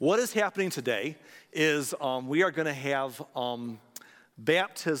What is happening today is we are going to have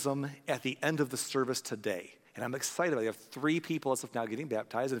baptism at the end of the service today. And I'm excited about it. We have 3 people as of now getting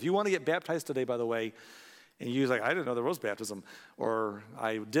baptized. And if you want to get baptized today, by the way, and you're like, I didn't know there was baptism, or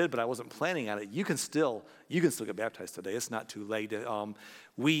I did, but I wasn't planning on it, you can still get baptized today. It's not too late.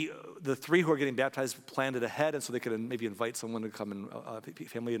 The 3 who are getting baptized planned it ahead, and so they could maybe invite someone to come, and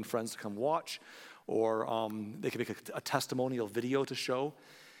family and friends to come watch, or they could make a testimonial video to show.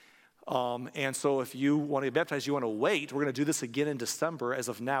 And so if you want to get baptized, you want to wait. We're going to do this again in December. As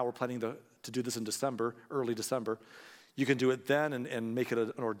of now, we're planning to do this in December, early December. You can do it then and make it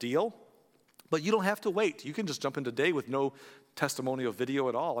an ordeal. But you don't have to wait. You can just jump in today with no testimonial video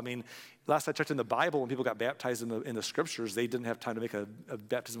at all. I mean, last I checked in the Bible, when people got baptized in the scriptures, they didn't have time to make a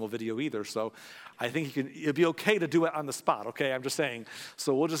baptismal video either. So I think it'd be okay to do it on the spot, okay? I'm just saying.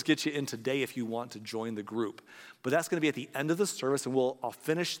 So we'll just get you in today if you want to join the group. But that's going to be at the end of the service, and I'll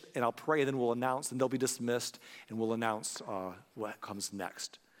finish, and I'll pray, and then we'll announce, and they'll be dismissed, and we'll announce what comes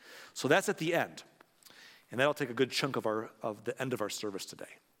next. So that's at the end. And that'll take a good chunk of the end of our service today.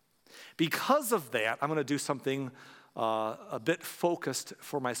 Because of that, I'm going to do something a bit focused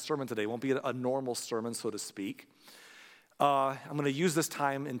for my sermon today. It won't be a normal sermon, so to speak. I'm going to use this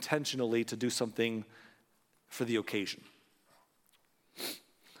time intentionally to do something for the occasion.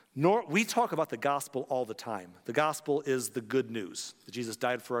 We talk about the gospel all the time. The gospel is the good news that Jesus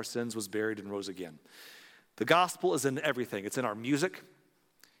died for our sins, was buried, and rose again. The gospel is in everything. It's in our music.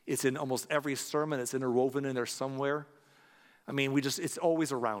 It's in almost every sermon. It's interwoven in there somewhere. I mean, it's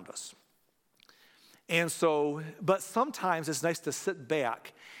always around us. And so, but sometimes it's nice to sit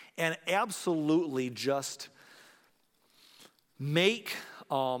back and absolutely just make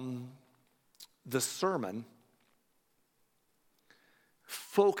the sermon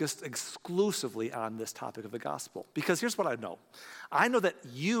focused exclusively on this topic of the gospel. Because here's what I know. I know that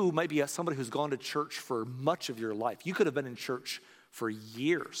you might be somebody who's gone to church for much of your life. You could have been in church for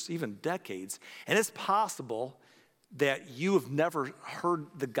years, even decades. And it's possible that you have never heard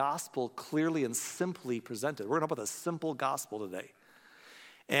the gospel clearly and simply presented. We're going to talk about the simple gospel today.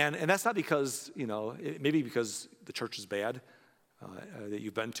 And that's not because, maybe because the church is bad that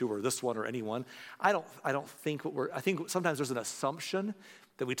you've been to, or this one, or anyone. I think sometimes there's an assumption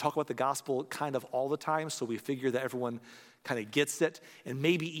that we talk about the gospel kind of all the time, so we figure that everyone kind of gets it. And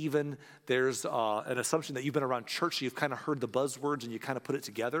maybe even there's an assumption that you've been around church, so you've kind of heard the buzzwords and you kind of put it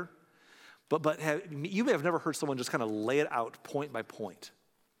together. But you may have never heard someone just kind of lay it out point by point.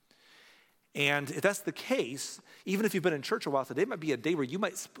 And if that's the case, even if you've been in church a while, today might be a day where you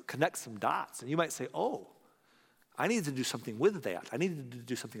might connect some dots, and you might say, oh, I need to do something with that. I need to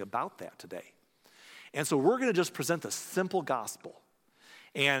do something about that today. And so we're going to just present the simple gospel.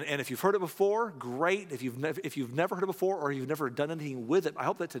 And if you've heard it before, great. If you've never heard it before, or you've never done anything with it, I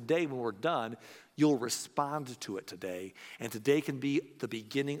hope that today when we're done, you'll respond to it today. And today can be the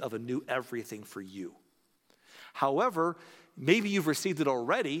beginning of a new everything for you. However, maybe you've received it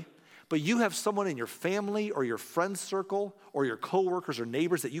already, but you have someone in your family or your friend circle or your coworkers or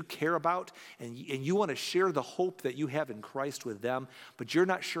neighbors that you care about, and you want to share the hope that you have in Christ with them, but you're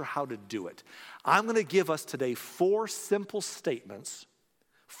not sure how to do it. I'm going to give us today 4 simple statements.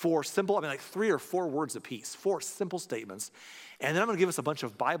 3 or 4 words apiece, 4 simple statements. And then I'm going to give us a bunch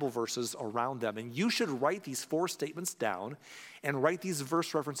of Bible verses around them. And you should write these 4 statements down and write these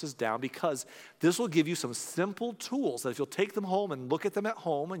verse references down, because this will give you some simple tools that if you'll take them home and look at them at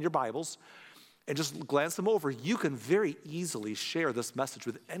home in your Bibles and just glance them over, you can very easily share this message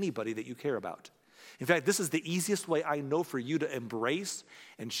with anybody that you care about. In fact, this is the easiest way I know for you to embrace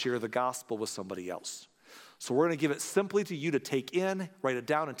and share the gospel with somebody else. So we're going to give it simply to you to take in, write it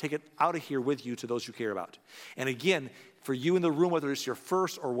down, and take it out of here with you to those you care about. And again, for you in the room, whether it's your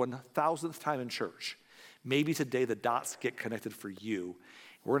first or 1,000th time in church, maybe today the dots get connected for you.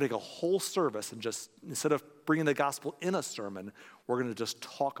 We're going to take a whole service and just, instead of bringing the gospel in a sermon, we're going to just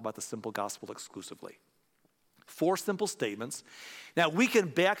talk about the simple gospel exclusively. 4 simple statements. Now, we can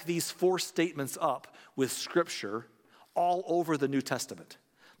back these 4 statements up with scripture all over the New Testament.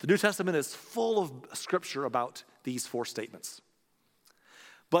 The New Testament is full of scripture about these 4 statements.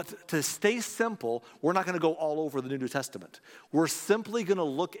 But to stay simple, we're not going to go all over the New Testament. We're simply going to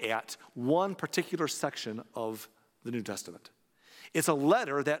look at one particular section of the New Testament. It's a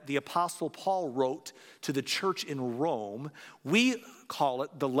letter that the Apostle Paul wrote to the church in Rome. We call it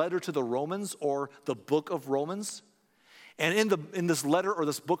the letter to the Romans, or the book of Romans. And in this letter, or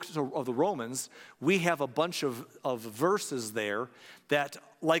this book of the Romans, we have a bunch of verses there that,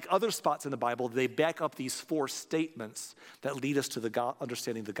 like other spots in the Bible, they back up these 4 statements that lead us to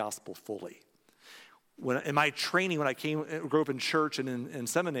understanding the gospel fully. In my training, when I grew up in church and in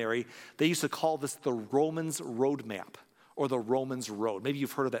seminary, they used to call this the Romans Roadmap, or the Romans Road. Maybe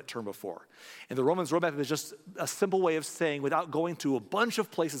you've heard of that term before. And the Romans Roadmap is just a simple way of saying, without going to a bunch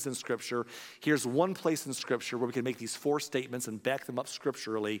of places in Scripture, here's one place in Scripture where we can make these 4 statements and back them up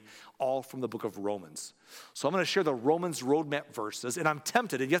scripturally, all from the book of Romans. So I'm going to share the Romans Roadmap verses, and I'm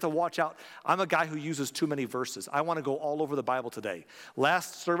tempted, and you have to watch out. I'm a guy who uses too many verses. I want to go all over the Bible today.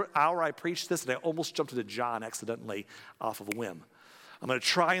 Last hour I preached this, and I almost jumped into John accidentally off of a whim. I'm going to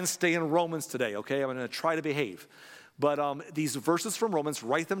try and stay in Romans today, okay? I'm going to try to behave. But these verses from Romans,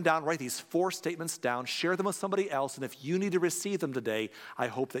 write them down, write these 4 statements down, share them with somebody else, and if you need to receive them today, I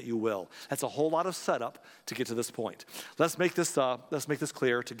hope that you will. That's a whole lot of setup to get to this point. Let's make this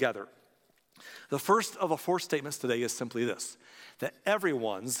clear together. The first of the 4 statements today is simply this, that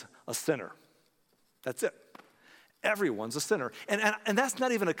everyone's a sinner. That's it. Everyone's a sinner. And that's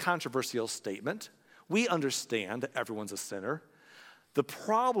not even a controversial statement. We understand that everyone's a sinner. The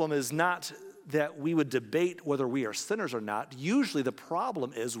problem is not that we would debate whether we are sinners or not. Usually the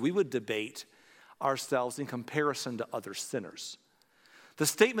problem is we would debate ourselves in comparison to other sinners. The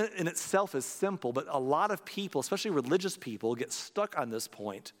statement in itself is simple, but a lot of people, especially religious people, get stuck on this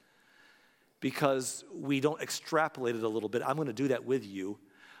point because we don't extrapolate it a little bit. I'm going to do that with you,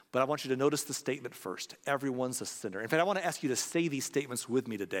 but I want you to notice the statement first. Everyone's a sinner. In fact, I want to ask you to say these statements with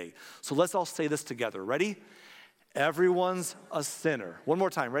me today. So let's all say this together. Ready? Everyone's a sinner. One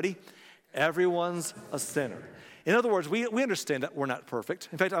more time. Ready? Everyone's a sinner. In other words, we understand that we're not perfect.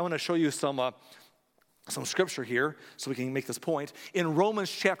 In fact, I want to show you some scripture here so we can make this point. In Romans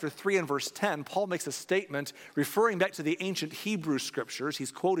chapter 3 and verse 10, Paul makes a statement referring back to the ancient Hebrew scriptures.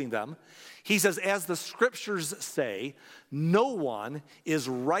 He's quoting them. He says, as the scriptures say, no one is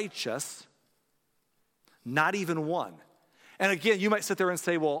righteous, not even one. And again, you might sit there and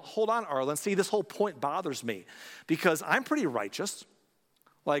say, well, hold on, Arlen. See, this whole point bothers me because I'm pretty righteous.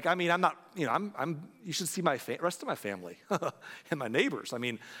 Like, I mean, I'm not, you should see my rest of my family and my neighbors. I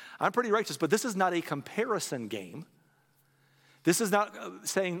mean, I'm pretty righteous, but this is not a comparison game. This is not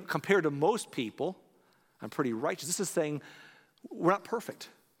saying compared to most people, I'm pretty righteous. This is saying we're not perfect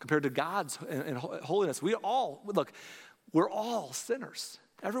compared to God's and holiness. We're all sinners.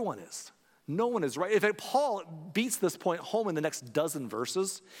 Everyone is. No one is right. In fact, Paul beats this point home in the next dozen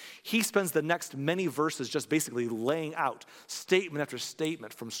verses. He spends the next many verses just basically laying out statement after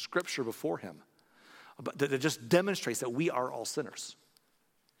statement from Scripture before him that just demonstrates that we are all sinners.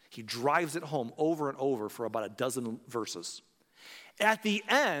 He drives it home over and over for about a dozen verses. At the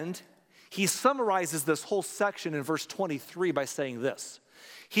end, he summarizes this whole section in verse 23 by saying this.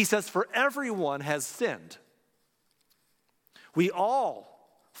 He says, for everyone has sinned. We all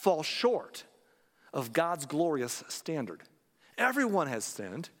fall short of God's glorious standard. Everyone has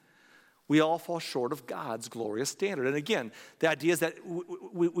sinned. We all fall short of God's glorious standard. And again, the idea is that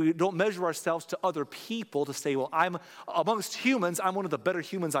we don't measure ourselves to other people to say, well, I'm amongst humans, I'm one of the better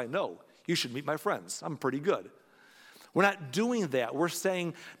humans I know. You should meet my friends. I'm pretty good. We're not doing that. We're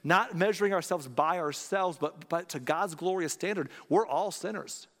saying not measuring ourselves by ourselves, but to God's glorious standard, we're all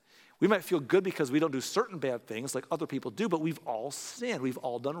sinners. We might feel good because we don't do certain bad things like other people do, but we've all sinned. We've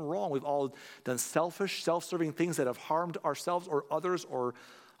all done wrong. We've all done selfish, self-serving things that have harmed ourselves or others or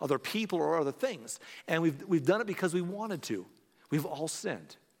other people or other things. And we've done it because we wanted to. We've all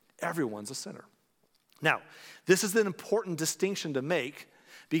sinned. Everyone's a sinner. Now, this is an important distinction to make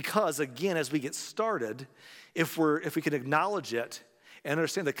because, again, as we get started, if we can acknowledge it and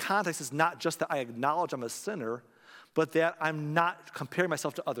understand the context is not just that I acknowledge I'm a sinner, but that I'm not comparing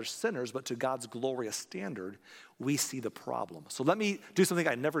myself to other sinners, but to God's glorious standard, we see the problem. So let me do something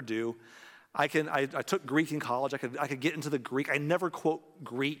I never do. I took Greek in college. I could get into the Greek. I never quote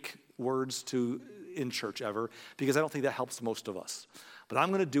Greek words in church ever because I don't think that helps most of us. But I'm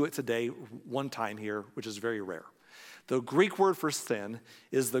going to do it today one time here, which is very rare. The Greek word for sin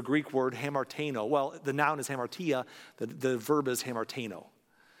is the Greek word hamartano. Well, the noun is hamartia. The verb is hamartano.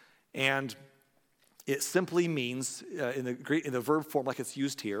 And it simply means, in the verb form like it's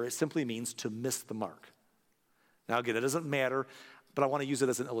used here, it simply means to miss the mark. Now again, it doesn't matter, but I want to use it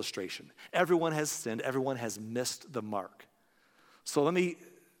as an illustration. Everyone has sinned. Everyone has missed the mark. So let me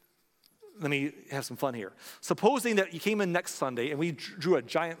have some fun here. Supposing that you came in next Sunday and we drew a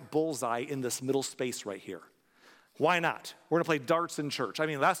giant bullseye in this middle space right here. Why not? We're going to play darts in church. I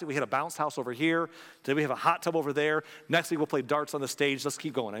mean, last week we had a bounce house over here. Today we have a hot tub over there. Next week we'll play darts on the stage. Let's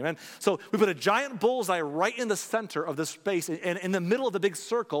keep going, amen? So we put a giant bullseye right in the center of this space, and in the middle of the big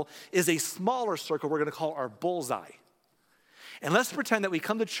circle is a smaller circle we're going to call our bullseye. And let's pretend that we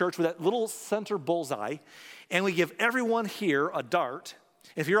come to church with that little center bullseye, and we give everyone here a dart,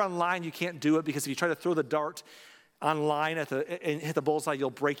 If you're online, you can't do it because if you try to throw the dart online and hit the bullseye,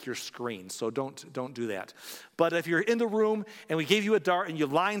 you'll break your screen. So don't do that. But if you're in the room and we gave you a dart and you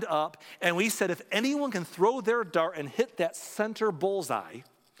lined up and we said if anyone can throw their dart and hit that center bullseye,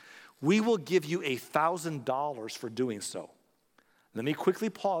 we will give you $1,000 for doing so. Let me quickly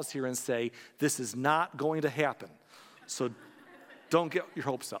pause here and say this is not going to happen. So don't get your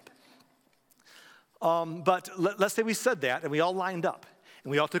hopes up. But let's say we said that and we all lined up and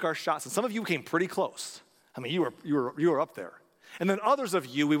we all took our shots. And some of you came pretty close. I mean, you were up there. And then others of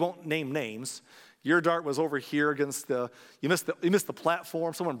you, we won't name names. Your dart was over here against you missed the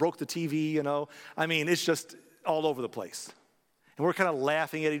platform. Someone broke the TV, you know. I mean, it's just all over the place. And we're kind of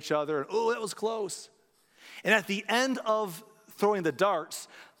laughing at each other. And, oh, that was close. And at the end of throwing the darts,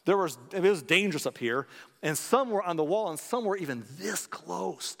 it was dangerous up here. And some were on the wall and some were even this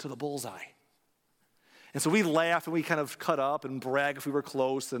close to the bullseye. And so we laugh and we kind of cut up and brag if we were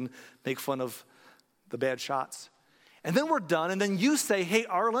close and make fun of the bad shots. And then we're done, and then you say, hey,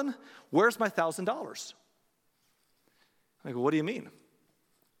 Arlen, where's my $1,000? I go, what do you mean?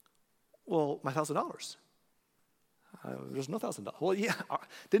 Well, my $1,000. There's no $1,000. Well, yeah,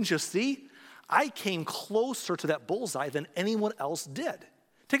 didn't you see? I came closer to that bullseye than anyone else did.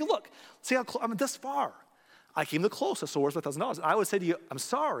 Take a look. See how I'm this far. I came the closest, so where's my $1,000? I would say to you, I'm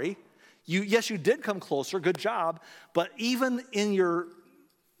sorry. Yes, you did come closer, good job, but even in your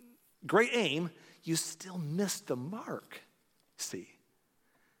great aim, you still missed the mark, see?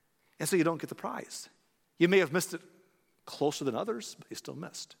 And so you don't get the prize. You may have missed it closer than others, but you still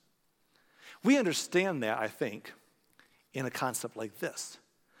missed. We understand that, I think, in a concept like this.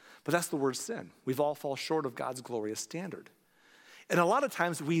 But that's the word sin. We've all fall short of God's glorious standard. And a lot of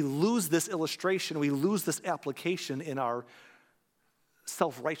times we lose this illustration, we lose this application in our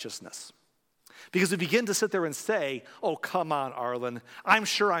self-righteousness. Because we begin to sit there and say, oh, come on, Arlen, I'm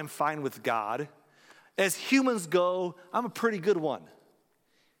sure I'm fine with God. As humans go, I'm a pretty good one.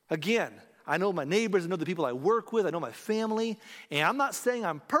 Again, I know my neighbors, I know the people I work with, I know my family, and I'm not saying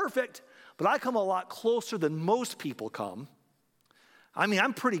I'm perfect, but I come a lot closer than most people come. I mean,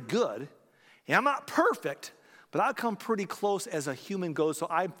 I'm pretty good, and I'm not perfect, but I come pretty close as a human goes, so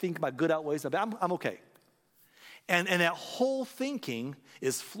I think my good outweighs my bad. I'm okay. And that whole thinking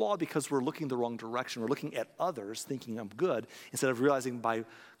is flawed because we're looking the wrong direction. We're looking at others thinking I'm good instead of realizing by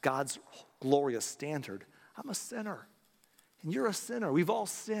God's glorious standard, I'm a sinner. And you're a sinner. We've all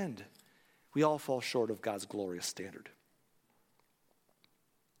sinned. We all fall short of God's glorious standard.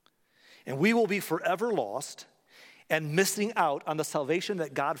 And we will be forever lost and missing out on the salvation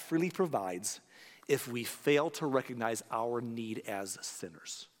that God freely provides if we fail to recognize our need as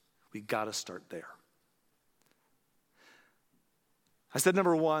sinners. We got to start there. I said,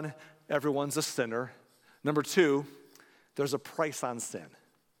 number one, everyone's a sinner. Number two, there's a price on sin.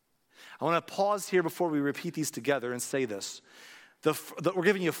 I want to pause here before we repeat these together and say this. We're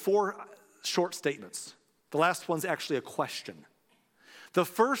giving you 4 short statements. The last one's actually a question. The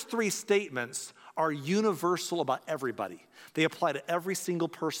first 3 statements are universal about everybody. They apply to every single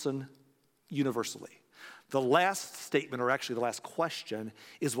person universally. The last statement, or actually the last question,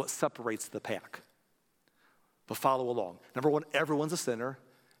 is what separates the pack. But follow along. Number 1, everyone's a sinner.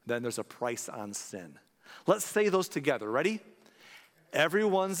 Then there's a price on sin. Let's say those together. Ready?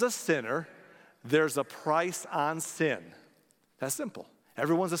 Everyone's a sinner. There's a price on sin. That's simple.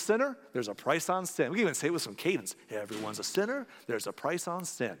 Everyone's a sinner. There's a price on sin. We can even say it with some cadence. Everyone's a sinner. There's a price on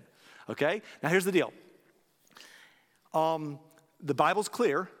sin. Okay? Now here's the deal. The Bible's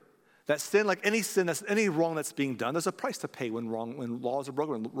clear that sin, like any sin, any wrong that's being done, there's a price to pay when laws are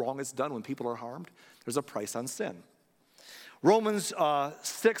broken, when wrong is done, when people are harmed. There's a price on sin. Romans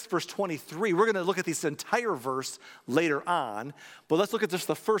 6, verse 23, we're going to look at this entire verse later on, but let's look at just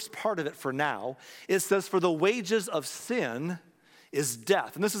the first part of it for now. It says, for the wages of sin is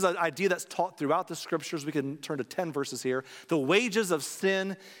death. And this is an idea that's taught throughout the scriptures. We can turn to 10 verses here. The wages of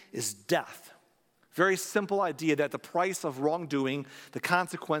sin is death. Very simple idea that the price of wrongdoing, the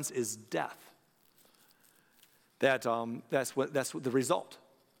consequence is death. That's what the result.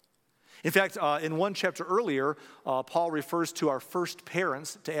 In fact, in one chapter earlier, Paul refers to our first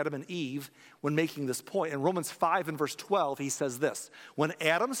parents, to Adam and Eve, when making this point. In Romans 5 and verse 12, he says this, when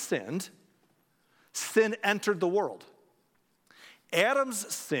Adam sinned, sin entered the world.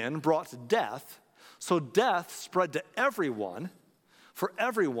 Adam's sin brought death, so death spread to everyone, for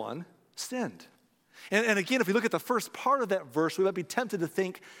everyone sinned. And again, if we look at the first part of that verse, we might be tempted to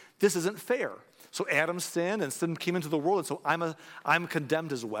think this isn't fair. So Adam sinned and sin came into the world, and so I'm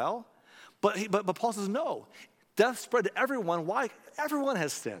condemned as well. But Paul says, no, death spread to everyone. Why? Everyone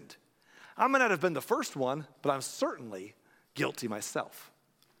has sinned. I might not have been the first one, but I'm certainly guilty myself.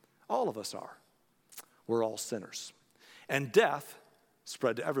 All of us are. We're all sinners. And death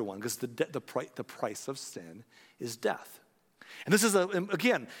spread to everyone because the price of sin is death. And this is,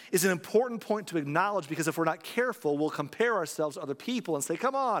 again, is an important point to acknowledge because if we're not careful, we'll compare ourselves to other people and say,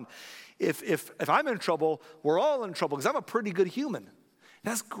 come on, if I'm in trouble, we're all in trouble because I'm a pretty good human.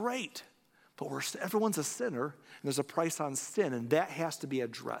 That's great. But everyone's a sinner, and there's a price on sin, and that has to be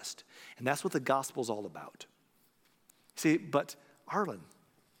addressed. And that's what the gospel's all about. See, but Arlen,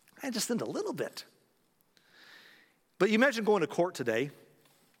 I just sinned a little bit. But you imagine going to court today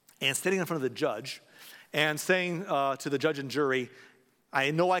and standing in front of the judge and saying to the judge and jury,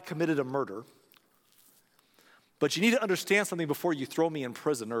 I know I committed a murder, but you need to understand something before you throw me in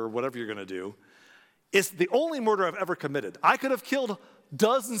prison or whatever you're going to do. It's the only murder I've ever committed. I could have killed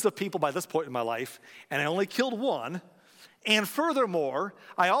dozens of people by this point in my life, and I only killed one. And furthermore,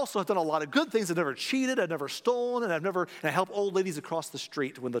 I also have done a lot of good things. I've never cheated, I've never stolen, and I help old ladies across the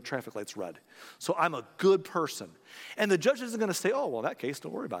street when the traffic light's red. So I'm a good person. And the judge isn't going to say, oh, well, in that case,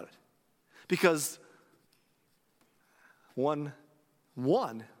 don't worry about it. Because one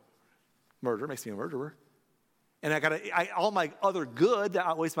murder makes me a murderer. And all my other good that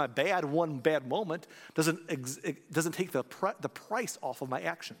outweighs my bad, one bad moment, doesn't take the price off of my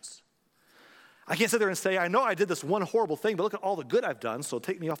actions. I can't sit there and say, I know I did this one horrible thing, but look at all the good I've done, so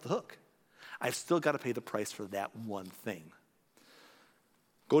take me off the hook. I've still got to pay the price for that one thing.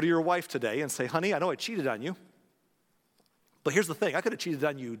 Go to your wife today and say, honey, I know I cheated on you, but here's the thing. I could have cheated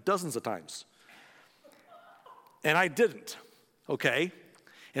on you dozens of times. And I didn't, okay?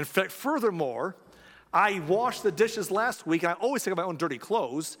 In fact, furthermore, I washed the dishes last week, and I always take out my own dirty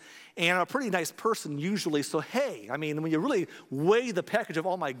clothes, and I'm a pretty nice person usually, so hey, I mean, when you really weigh the package of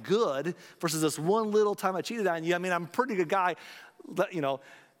all my good versus this one little time I cheated on you, I mean, I'm a pretty good guy, you know,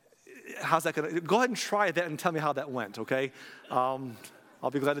 how's that going to, go ahead and try that and tell me how that went, okay? I'll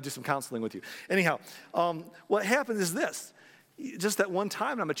be glad to do some counseling with you. Anyhow, what happens is this, just that one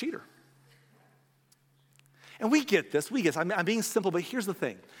time I'm a cheater. And we get this, I'm being simple, but here's the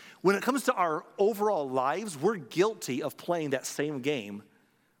thing. When it comes to our overall lives, we're guilty of playing that same game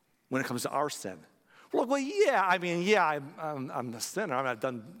when it comes to our sin. We're like, well, I'm a sinner. I've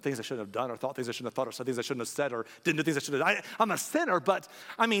done things I shouldn't have done or thought things I shouldn't have thought or said things I shouldn't have said or didn't do things I should have. I'm a sinner, but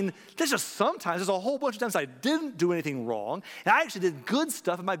I mean, there's a whole bunch of times I didn't do anything wrong, and I actually did good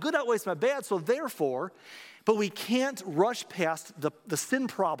stuff, and my good outweighs my bad, so therefore, but we can't rush past the sin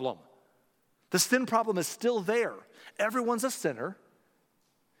problem. The sin problem is still there. Everyone's a sinner,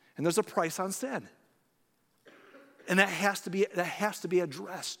 and there's a price on sin. And that has to be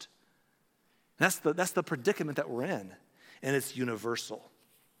addressed. And that's the predicament that we're in, and it's universal.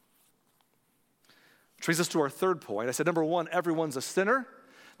 Which brings us to our third point. I said, number one, everyone's a sinner.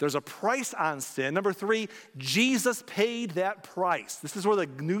 There's a price on sin. Number three, Jesus paid that price. This is where the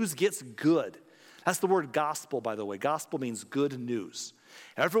news gets good. That's the word gospel, by the way. Gospel means good news.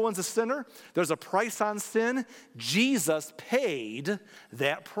 Everyone's a sinner. There's a price on sin. Jesus paid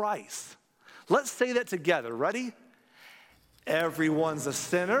that price. Let's say that together. Ready? Everyone's a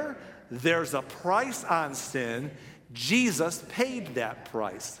sinner. There's a price on sin. Jesus paid that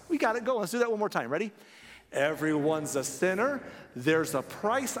price. We got it going. Let's do that one more time. Ready? Everyone's a sinner. There's a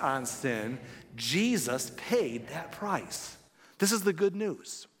price on sin. Jesus paid that price. This is the good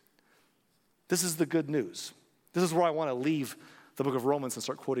news. This is the good news. This is where I want to leave the book of Romans and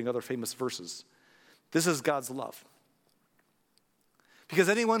start quoting other famous verses. This is God's love. Because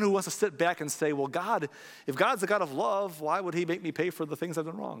anyone who wants to sit back and say, well, God, if God's a God of love, why would he make me pay for the things I've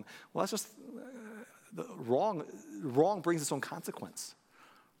done wrong? Well, that's just wrong. Wrong brings its own consequence.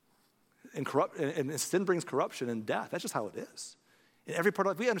 And sin brings corruption and death. That's just how it is. In every part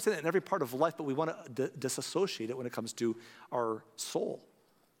of life, we understand that in every part of life, but we want to disassociate it when it comes to our soul.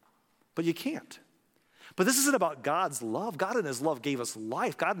 But you can't. But this isn't about God's love. God in his love gave us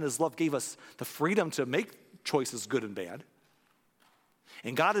life. God in his love gave us the freedom to make choices good and bad.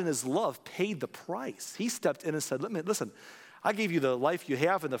 And God in his love paid the price. He stepped in and said, listen, I gave you the life you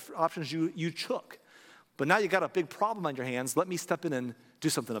have and the options you took. But now you got a big problem on your hands. Let me step in and do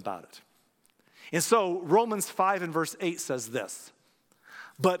something about it. And so Romans 5 and verse 8 says this,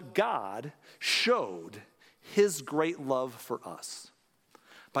 but God showed his great love for us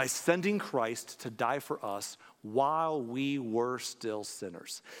by sending Christ to die for us while we were still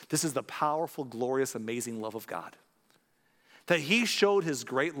sinners. This is the powerful, glorious, amazing love of God. That he showed his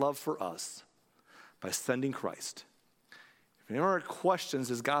great love for us by sending Christ. If anyone has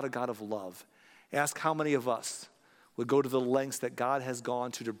questions, is God a God of love? Ask how many of us would go to the lengths that God has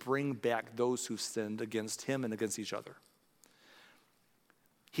gone to bring back those who sinned against him and against each other.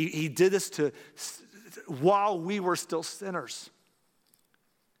 He did this while we were still sinners.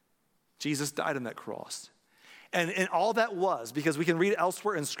 Jesus died on that cross. And all that was, because we can read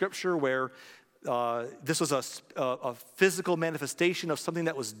elsewhere in Scripture where this was a physical manifestation of something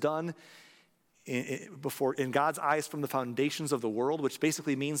that was done in God's eyes from the foundations of the world, which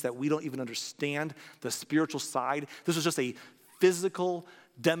basically means that we don't even understand the spiritual side. This was just a physical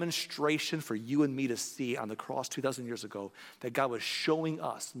demonstration for you and me to see on the cross 2,000 years ago that God was showing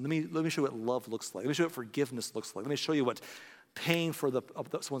us. Let me show you what love looks like. Let me show you what forgiveness looks like. Let me show you what paying for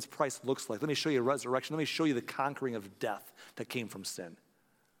someone's price looks like. Let me show you resurrection. Let me show you the conquering of death that came from sin.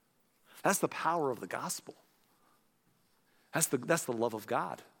 That's the power of the gospel. That's the love of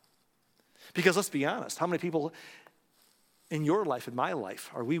God. Because let's be honest, how many people in your life, in my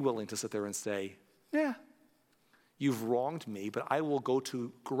life, are we willing to sit there and say, yeah, you've wronged me, but I will go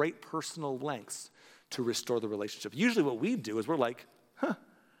to great personal lengths to restore the relationship. Usually what we do is we're like,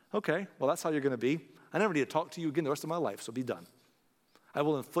 okay, well, that's how you're going to be. I never need to talk to you again the rest of my life, so be done. I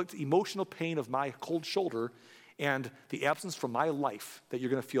will inflict emotional pain of my cold shoulder and the absence from my life that you're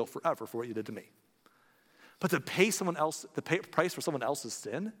going to feel forever for what you did to me. But to pay price for someone else's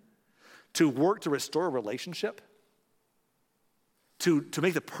sin, to work to restore a relationship, to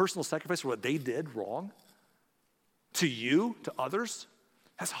make the personal sacrifice for what they did wrong, to you, to others,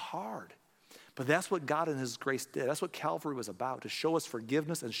 that's hard. But that's what God in his grace did. That's what Calvary was about, to show us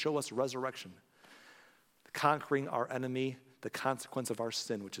forgiveness and show us resurrection. Conquering our enemy, the consequence of our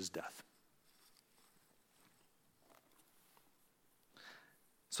sin, which is death.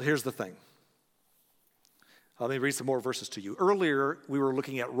 So here's the thing. Let me read some more verses to you. Earlier, we were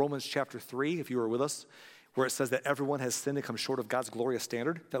looking at Romans chapter 3, if you were with us, where it says that everyone has sinned and come short of God's glorious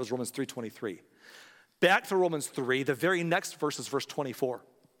standard. That was Romans 3:23. Back to Romans 3, the very next verse is verse 24.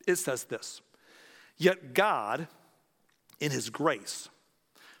 It says this, "Yet God, in his grace,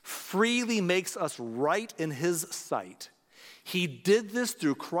 freely makes us right in his sight. He did this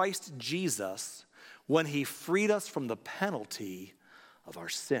through Christ Jesus when he freed us from the penalty of our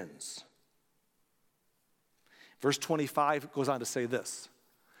sins." Verse 25 goes on to say this,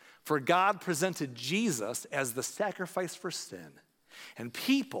 "For God presented Jesus as the sacrifice for sin, and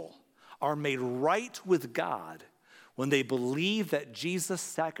people are made right with God when they believe that Jesus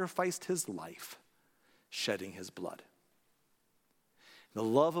sacrificed his life, shedding his blood." The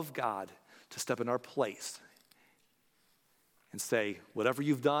love of God to step in our place and say, whatever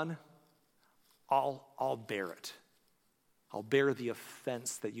you've done, I'll bear it. I'll bear the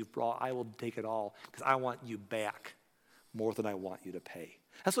offense that you've brought. I will take it all because I want you back more than I want you to pay.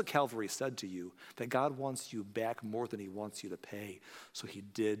 That's what Calvary said to you, that God wants you back more than he wants you to pay. So he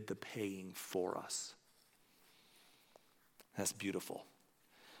did the paying for us. That's beautiful.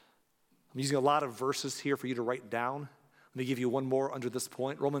 I'm using a lot of verses here for you to write down. Let me give you one more under this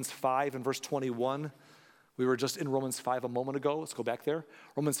point. Romans 5 and verse 21. We were just in Romans 5 a moment ago. Let's go back there.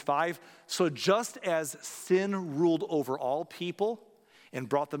 Romans 5. "So just as sin ruled over all people and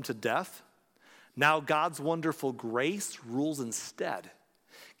brought them to death, now God's wonderful grace rules instead,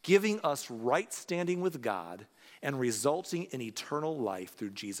 giving us right standing with God and resulting in eternal life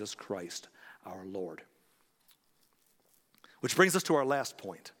through Jesus Christ our Lord." Which brings us to our last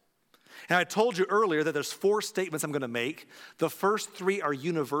point. And I told you earlier that there's 4 statements I'm going to make. The first 3 are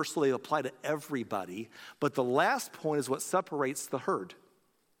universal. They apply to everybody. But the last point is what separates the herd.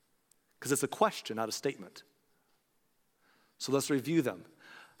 Because it's a question, not a statement. So let's review them.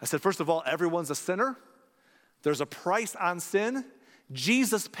 I said, first of all, everyone's a sinner. There's a price on sin.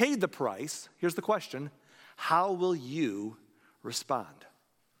 Jesus paid the price. Here's the question. How will you respond?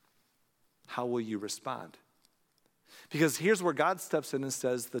 How will you respond? Because here's where God steps in and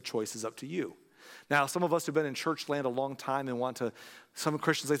says the choice is up to you. Now, some of us who've been in church land a long time and some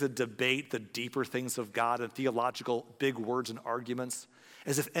Christians like to debate the deeper things of God and theological big words and arguments,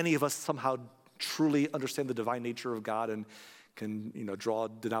 as if any of us somehow truly understand the divine nature of God and can, draw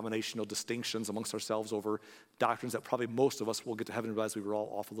denominational distinctions amongst ourselves over doctrines that probably most of us will get to heaven and realize we were all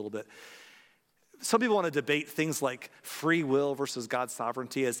off a little bit. Some people want to debate things like free will versus God's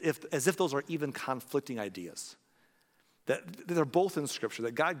sovereignty as if those are even conflicting ideas. That they're both in Scripture,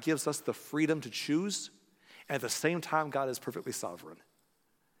 that God gives us the freedom to choose, and at the same time, God is perfectly sovereign.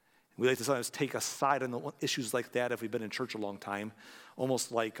 We like to sometimes take a side on issues like that if we've been in church a long time,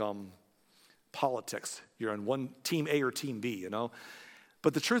 almost like politics. You're on one team A or team B,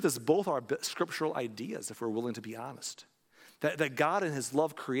 But the truth is both are scriptural ideas if we're willing to be honest. That God in his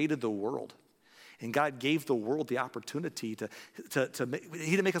love created the world, and God gave the world the opportunity he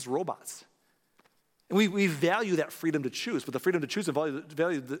didn't make us robots. And we value that freedom to choose, but the freedom to choose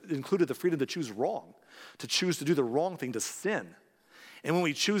included the freedom to choose wrong, to choose to do the wrong thing, to sin. And when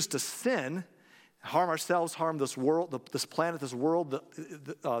we choose to sin, harm ourselves, harm this world, this planet, this world,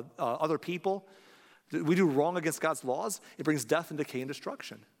 other people, we do wrong against God's laws, it brings death and decay and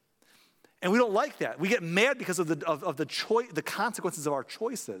destruction. And we don't like that. We get mad because of the consequences of our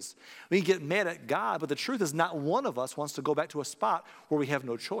choices. We get mad at God, but the truth is not one of us wants to go back to a spot where we have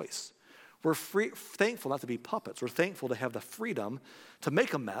no choice. We're thankful not to be puppets. We're thankful to have the freedom to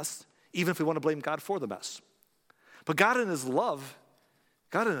make a mess, even if we want to blame God for the mess. But God in his love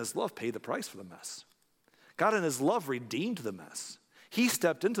paid the price for the mess. God in his love redeemed the mess. He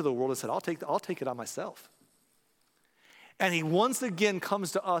stepped into the world and said, I'll take it on myself. And he once again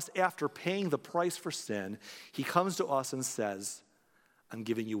comes to us after paying the price for sin. He comes to us and says, I'm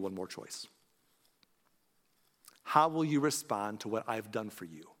giving you one more choice. How will you respond to what I've done for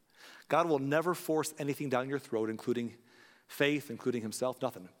you? God will never force anything down your throat, including faith, including himself,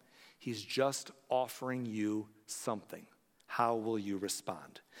 nothing. He's just offering you something. How will you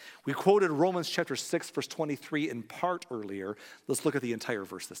respond? We quoted Romans chapter 6, verse 23 in part earlier. Let's look at the entire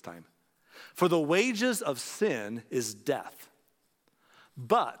verse this time. For the wages of sin is death,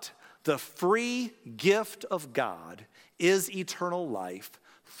 but the free gift of God is eternal life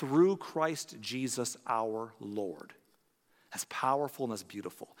through Christ Jesus our Lord. That's powerful and that's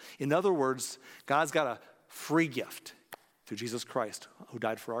beautiful. In other words, God's got a free gift through Jesus Christ who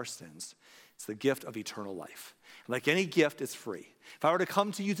died for our sins. It's the gift of eternal life. Like any gift, it's free. If I were to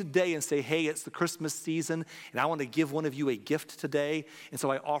come to you today and say, hey, it's the Christmas season, and I want to give one of you a gift today, and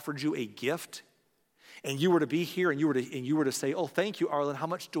so I offered you a gift, and you were to be here, and you were to say, oh, thank you, Arlen, how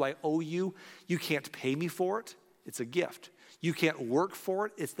much do I owe you? You can't pay me for it. It's a gift. You can't work for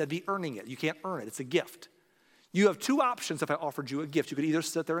it. That'd be earning it. You can't earn it. It's a gift. You have two options if I offered you a gift. You could either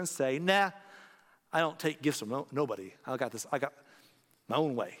sit there and say, nah, I don't take gifts from nobody. I got my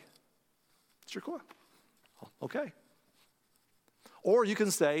own way. It's your call. Okay. Or you can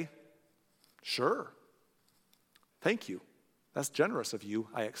say, sure, thank you. That's generous of you,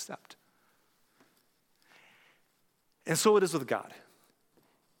 I accept. And so it is with God.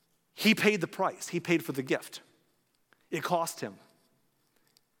 He paid the price. He paid for the gift. It cost him.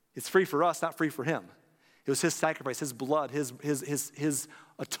 It's free for us, not free for him. It was his sacrifice, his blood, his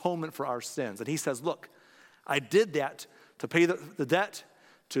atonement for our sins. And he says, look, I did that to pay the debt,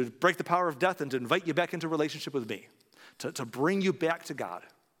 to break the power of death, and to invite you back into relationship with me, to bring you back to God.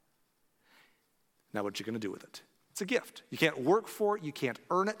 Now what are you going to do with it? It's a gift. You can't work for it. You can't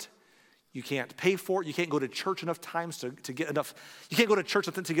earn it. You can't pay for it. You can't go to church enough times to get enough. You can't go to church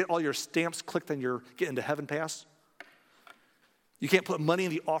to get all your stamps clicked on your get into heaven pass. You can't put money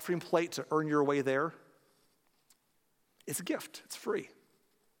in the offering plate to earn your way there. It's a gift. It's free.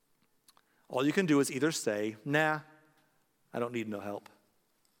 All you can do is either say, nah, I don't need no help.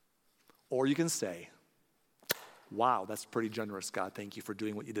 Or you can say, wow, that's pretty generous, God. Thank you for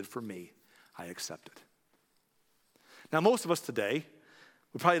doing what you did for me. I accept it. Now, most of us today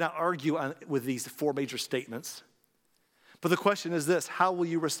would probably not argue with these four major statements. But the question is this: how will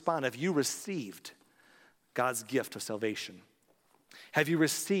you respond if you received God's gift of salvation? Have you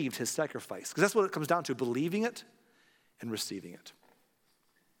received his sacrifice? Because that's what it comes down to, believing it and receiving it.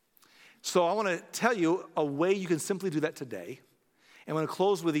 So I want to tell you a way you can simply do that today. I'm going to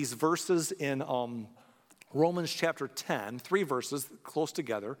close with these verses in Romans chapter 10, 3 verses close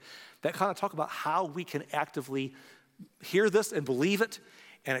together that kind of talk about how we can actively hear this and believe it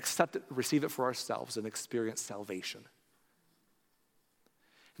and accept it, receive it for ourselves and experience salvation.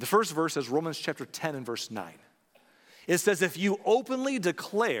 The first verse is Romans chapter 10 and verse 9. It says, if you openly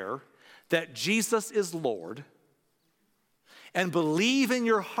declare that Jesus is Lord and believe in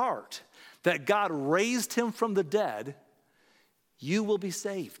your heart that God raised him from the dead, you will be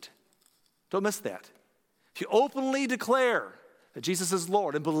saved. Don't miss that. If you openly declare that Jesus is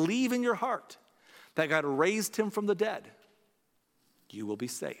Lord and believe in your heart that God raised him from the dead, you will be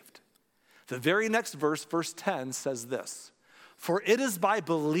saved. The very next verse, verse 10, says this: for it is by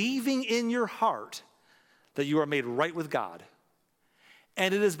believing in your heart that you are made right with God,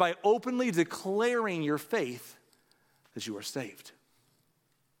 and it is by openly declaring your faith that you are saved.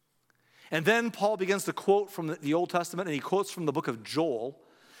 And then Paul begins to quote from the Old Testament, and he quotes from the book of Joel.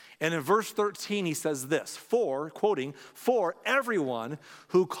 And in verse 13, he says this, quoting, for everyone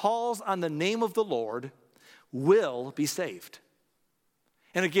who calls on the name of the Lord will be saved.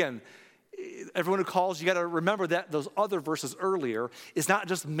 And again, everyone who calls, you got to remember that those other verses earlier is not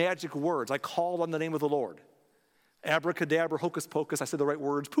just magic words. I called on the name of the Lord. Abracadabra, hocus pocus, I said the right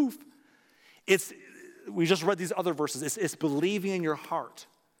words, poof. We just read these other verses. It's believing in your heart.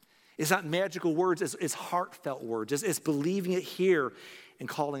 It's not magical words, it's heartfelt words. It's believing it here and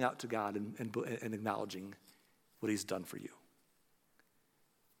calling out to God and acknowledging what he's done for you.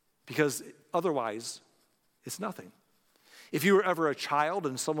 because otherwise it's nothing. If you were ever a child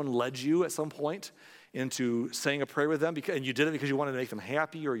and someone led you at some point into saying a prayer with them, and you did it because you wanted to make them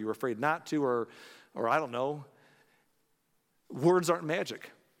happy, or you were afraid not to, or I don't know, words aren't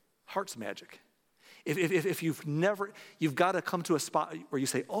magic. Heart's magic. If you've got to come to a spot where you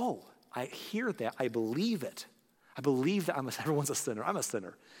say, oh, I hear that, I believe it. I believe that everyone's a sinner. I'm a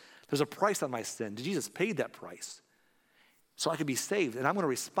sinner. There's a price on my sin. Jesus paid that price so I could be saved. And I'm going to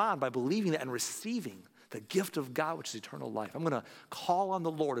respond by believing that and receiving the gift of God, which is eternal life. I'm going to call on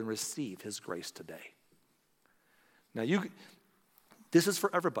the Lord and receive his grace today. Now, this is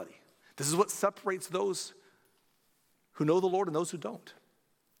for everybody. This is what separates those who know the Lord and those who don't.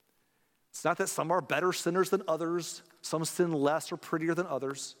 It's not that some are better sinners than others, some sin less or prettier than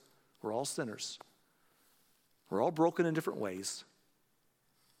others. We're all sinners. We're all broken in different ways.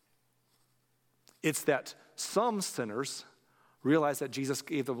 It's that some sinners realize that Jesus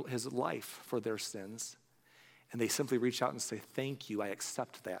gave his life for their sins, and they simply reach out and say, thank you, I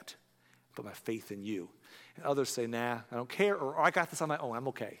accept that, put my faith in you. And others say, nah, I don't care, or I got this on my own, I'm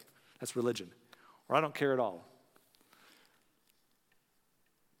okay. That's religion. Or I don't care at all.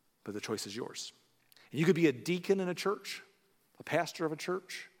 But the choice is yours. And you could be a deacon in a church, a pastor of a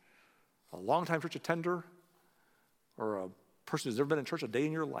church, a longtime church attender, or a person who's never been in church a day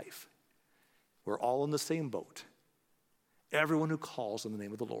in your life. We're all in the same boat. Everyone who calls on the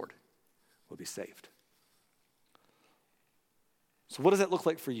name of the Lord will be saved. So what does that look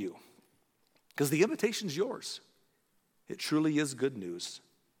like for you? Because the invitation's yours. It truly is good news.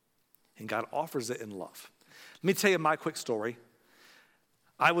 And God offers it in love. Let me tell you my quick story.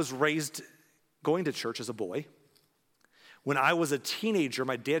 I was raised going to church as a boy. When I was a teenager,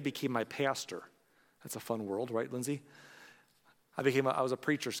 my dad became my pastor. That's a fun world, right, Lindsay? I was a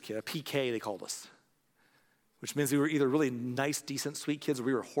preacher's kid, a PK they called us, which means we were either really nice, decent, sweet kids, or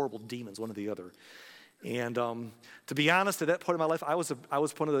we were horrible demons, one or the other. And to be honest, at that point in my life, I was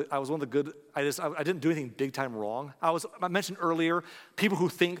one of the good. I didn't do anything big time wrong. I mentioned earlier, people who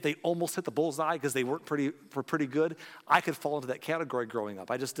think they almost hit the bullseye because they were pretty good. I could fall into that category growing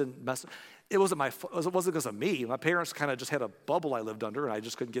up. I just didn't mess. It wasn't because of me. My parents kind of just had a bubble I lived under, and I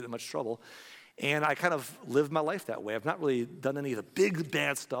just couldn't get in much trouble. And I kind of lived my life that way. I've not really done any of the big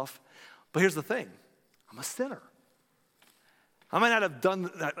bad stuff. But here's the thing: I'm a sinner. I might not have done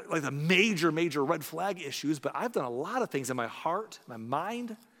like the major red flag issues, but I've done a lot of things in my heart, my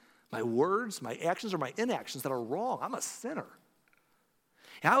mind, my words, my actions, or my inactions that are wrong. I'm a sinner.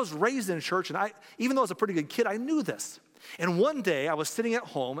 And I was raised in church, and even though I was a pretty good kid, I knew this. And one day, I was sitting at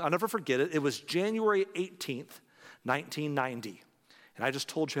home. I'll never forget it. It was January 18th, 1990. And I just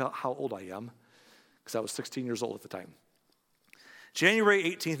told you how old I am, because I was 16 years old at the time. January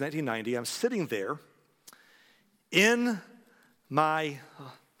 18th, 1990, I'm sitting there in my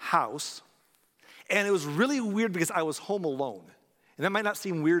house, and it was really weird because I was home alone. And that might not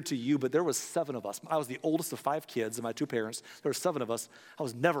seem weird to you, but there was 7 of us. I was the oldest of 5 kids and my 2 parents. There were 7 of us. I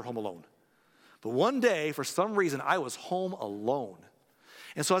was never home alone. But one day, for some reason, I was home alone.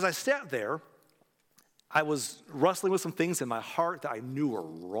 And so as I sat there, I was wrestling with some things in my heart that I knew were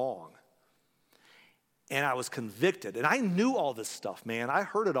wrong. And I was convicted. And I knew all this stuff, man. I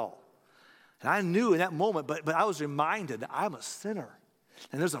heard it all. And I knew in that moment, but I was reminded that I'm a sinner.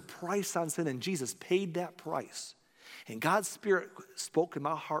 And there's a price on sin, and Jesus paid that price. And God's Spirit spoke in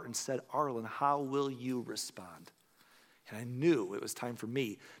my heart and said, Arlen, how will you respond? And I knew it was time for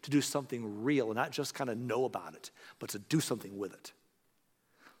me to do something real and not just kind of know about it, but to do something with it.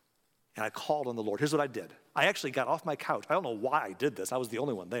 And I called on the Lord. Here's what I did. I actually got off my couch. I don't know why I did this. I was the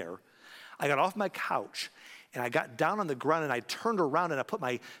only one there. I got off my couch, and I got down on the ground, and I turned around, and I put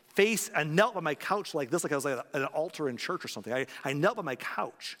my face, I knelt on my couch like this, like I was at an altar in church or something. I knelt on my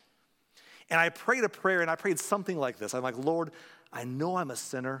couch, and I prayed a prayer, and I prayed something like this. I'm like, Lord, I know I'm a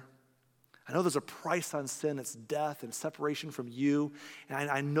sinner. I know there's a price on sin. It's death and separation from you. And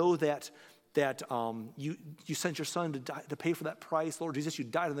I know that you sent your son to die, to pay for that price. Lord Jesus, you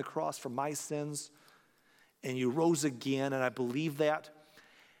died on the cross for my sins, and you rose again, and I believe that.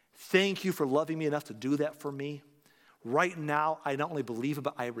 Thank you for loving me enough to do that for me. Right now, I not only believe it,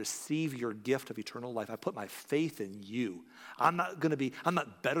 but I receive your gift of eternal life. I put my faith in you. I'm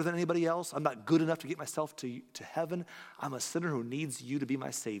not better than anybody else. I'm not good enough to get myself to heaven. I'm a sinner who needs you to be my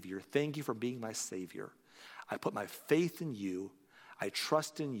Savior. Thank you for being my Savior. I put my faith in you. I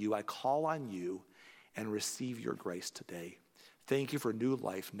trust in you. I call on you and receive your grace today. Thank you for new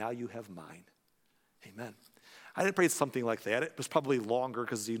life. Now you have mine. Amen. I didn't pray something like that. It was probably longer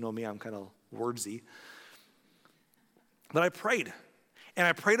because you know me, I'm kind of wordsy. But I prayed. And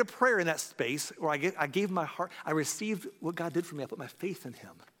I prayed a prayer in that space where I gave my heart. I received what God did for me. I put my faith in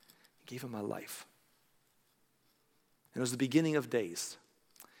him. gave him my life. And it was the beginning of days.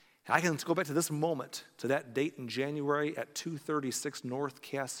 And I can go back to this moment, to that date in January at 236 North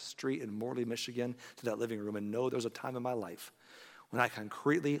Cass Street in Morley, Michigan, to that living room, and know there was a time in my life when I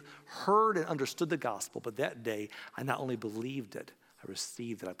concretely heard and understood the gospel. But that day, I not only believed it, I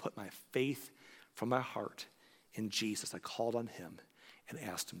received it. I put my faith from my heart in Jesus. I called on him and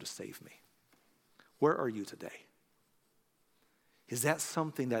asked him to save me. Where are you today? Is that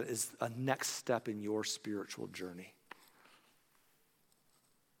something that is a next step in your spiritual journey?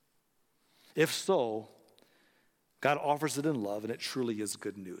 If so, God offers it in love, and it truly is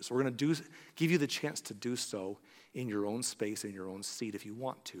good news. We're going to give you the chance to do so in your own space, in your own seat, if you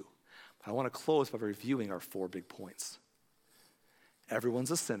want to. But I want to close by reviewing our 4 big points.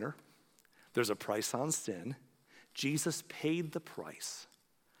 Everyone's a sinner. There's a price on sin. Jesus paid the price.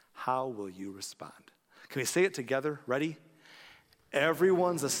 How will you respond? Can we say it together? Ready?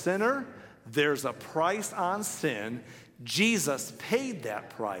 Everyone's a sinner. There's a price on sin. Jesus paid that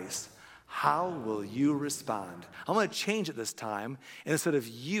price. How will you respond? I'm going to change it this time. And instead of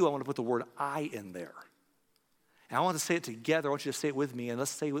you, I want to put the word I in there. And I want to say it together. I want you to say it with me, and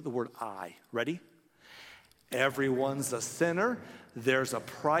let's say it with the word I. Ready? Everyone's a sinner. There's a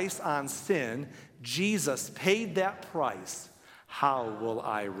price on sin. Jesus paid that price. How will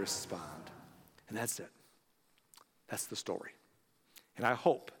I respond? And that's it. That's the story. And I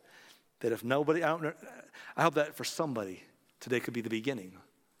hope that if nobody, I hope that for somebody, today could be the beginning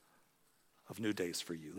of new days for you.